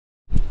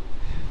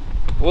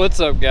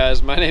What's up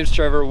guys, my name's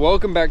Trevor.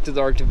 Welcome back to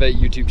the Arctic Vette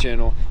YouTube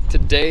channel.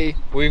 Today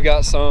we've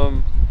got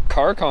some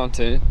car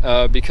content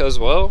because,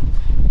 well,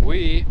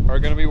 we are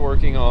going to be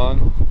working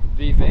on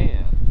the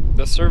van,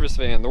 the service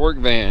van, the work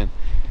van.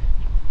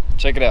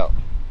 Check it out.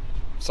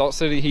 Salt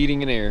City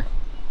Heating and Air.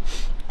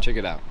 Check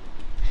it out.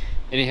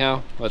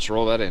 Anyhow, let's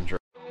roll that intro.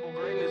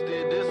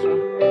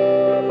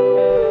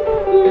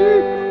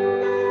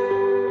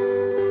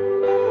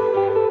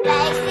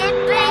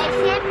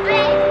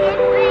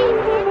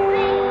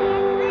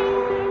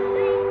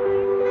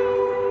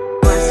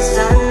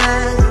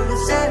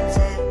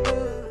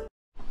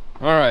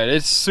 Alright,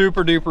 it's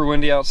super duper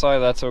windy outside,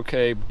 that's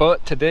okay,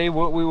 but today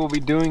what we will be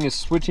doing is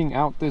switching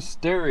out this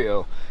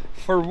stereo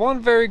for one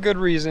very good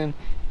reason,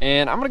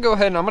 and I'm going to go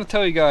ahead and I'm going to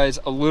tell you guys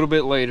a little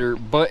bit later,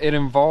 but it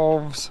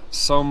involves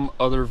some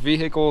other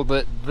vehicle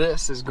that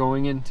this is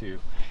going into,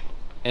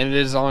 and it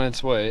is on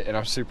its way, and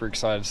I'm super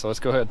excited. So let's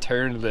go ahead and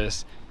tear into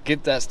this,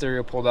 get that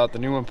stereo pulled out, the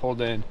new one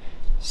pulled in,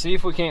 see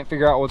if we can't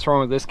figure out what's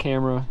wrong with this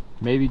camera,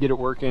 maybe get it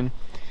working,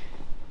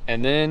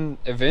 and then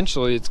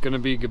eventually it's going to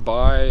be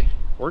goodbye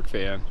work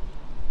van.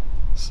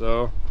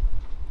 So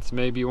it's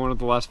maybe one of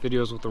the last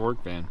videos with the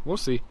work van. We'll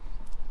see.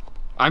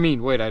 I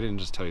mean, wait, I didn't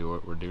just tell you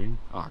what we're doing.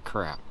 Oh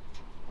crap.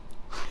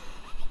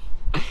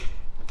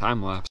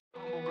 Time lapse.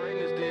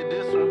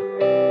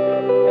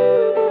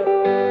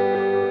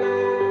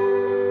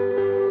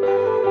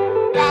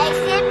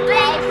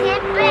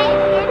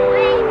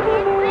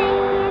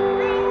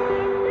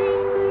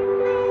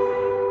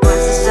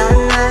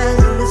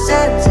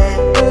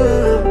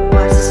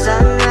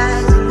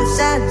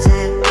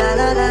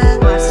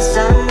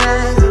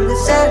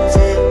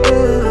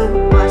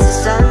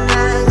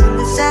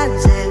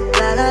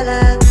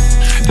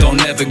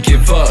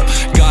 Give up,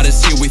 God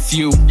is here with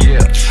you.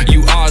 Yeah,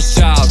 you are a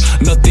child,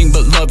 nothing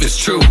but love is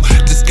true.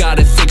 Just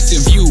gotta fix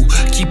your view,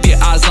 keep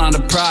your eyes on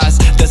the prize.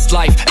 That's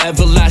life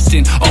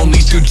everlasting, only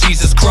through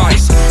Jesus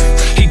Christ.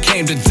 He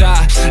came to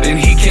die, and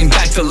he came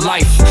back to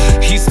life.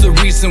 He's the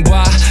reason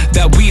why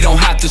that we don't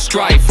have to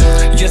strive.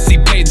 Yes, he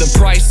paid the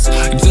price,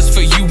 just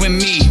for you and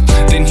me.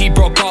 Then he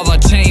broke all our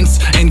chains,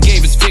 and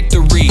gave us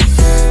victory.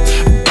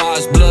 By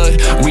his blood,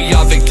 we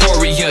are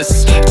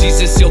victorious.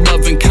 Jesus, your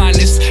love and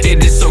kindness,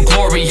 it is so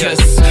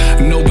glorious.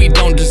 No, we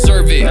don't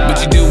deserve it,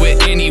 but you do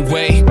it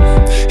anyway.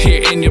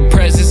 Here in your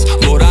presence,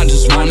 Lord, I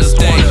just wanna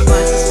stay. Watch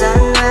the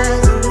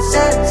sunrise and the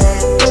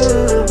sunset.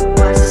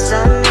 Watch the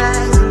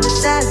sunrise and the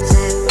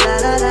sunset. La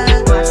la la.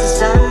 Watch the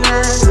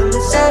sunrise and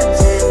the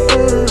sunset.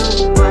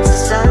 Watch the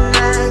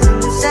sunrise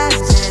and the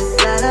sunset.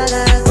 La la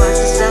la. Watch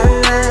the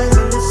sunrise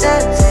and the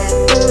sunset.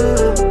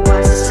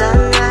 Watch the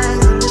sunrise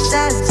and the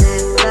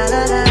sunset. La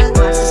la la.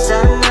 Watch the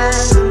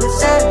sunrise and the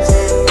sunset.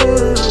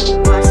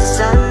 Watch the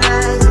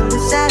sunrise and the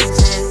sunset.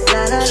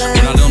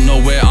 When I don't know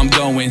where I'm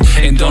going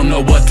and don't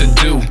know what to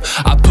do,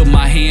 I put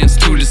my hands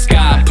to the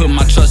sky, put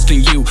my trust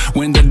in you.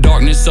 When the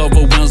darkness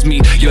overwhelms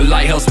me, your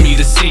light helps me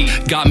to see.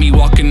 Got me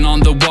walking on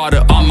the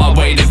water on my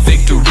way to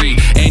victory.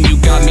 And you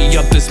got me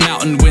up this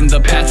mountain when the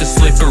path is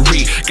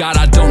slippery. God,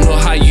 I don't know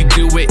how you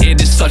do it,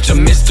 it is such a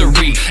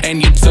mystery.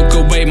 And you took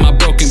away my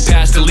broken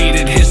past,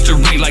 deleted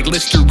history like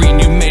Listerine.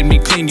 You made me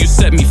clean, you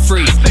set me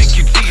free. Thank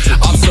you, Jesus.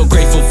 I'm so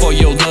grateful for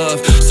your love,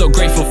 so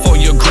grateful for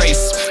your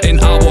grace. And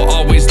I will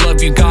always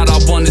love you, God, I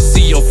want to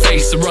see your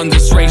face. Run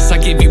this race, I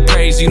give you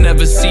praise, you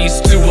never cease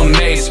to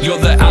amaze. You're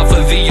the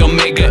Alpha, the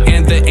Omega,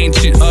 and the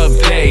Ancient of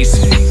Days.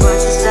 Watch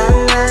the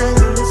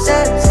sunrise and the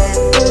sunset.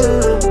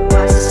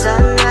 Watch the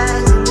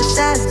sunrise and the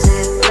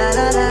sunset. La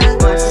la la.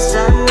 Watch the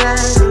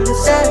sunrise and the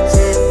sunset.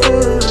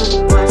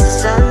 Watch the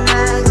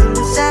sunrise and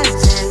the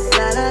sunset.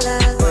 La la la.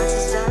 Watch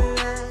the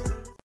sunrise.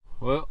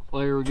 Well,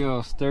 there we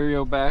go.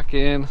 Stereo back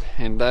in,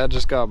 and Dad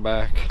just got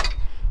back.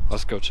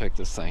 Let's go check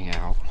this thing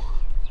out.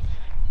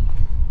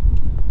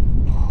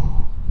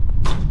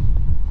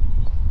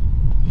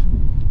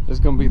 This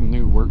is gonna be the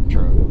new work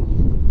truck.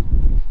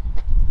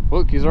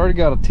 Look, he's already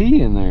got a T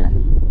in there.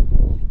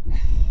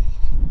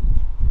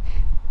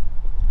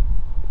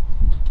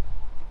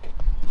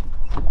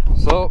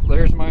 So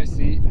there's my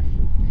seat.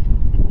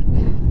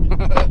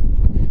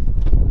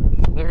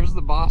 There's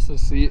the boss's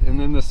seat, and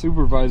then the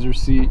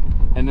supervisor's seat,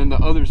 and then the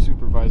other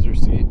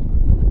supervisor's seat.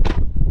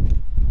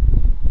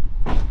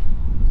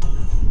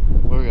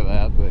 Look at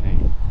that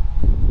thing.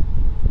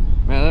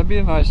 Man, that'd be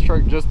a nice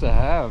truck just to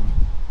have.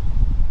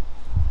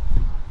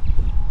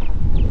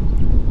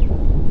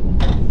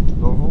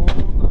 The whole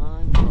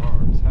 9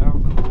 yards. How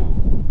cool.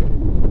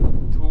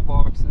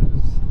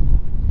 Toolboxes.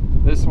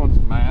 This one's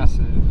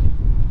massive.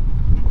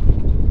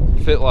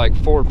 Fit like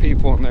 4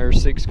 people in there,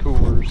 6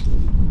 coolers.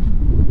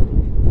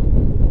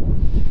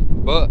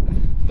 But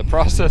the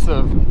process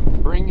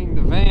of bringing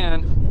the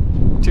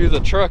van to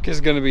the truck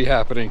is going to be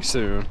happening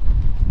soon.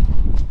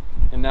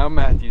 And now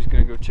Matthew's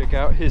going to go check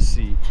out his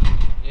seat.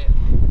 Yeah.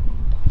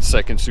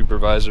 Second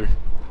supervisor.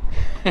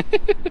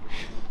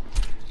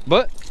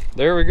 But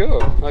there we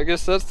go. I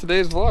guess that's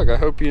today's vlog. I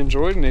hope you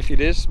enjoyed, and if you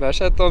did, smash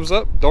that thumbs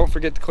up. Don't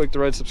forget to click the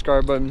red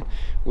subscribe button.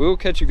 We will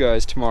catch you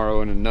guys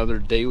tomorrow in another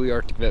daily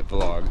Arctic Vette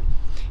vlog.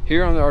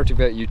 here on the R2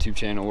 Vette YouTube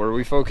channel, where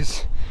we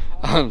focus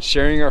on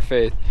sharing our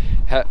faith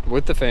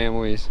with the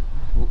families,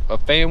 a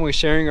family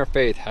sharing our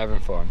faith, having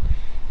fun.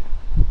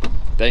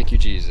 Thank you,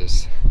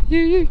 Jesus.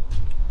 Yee.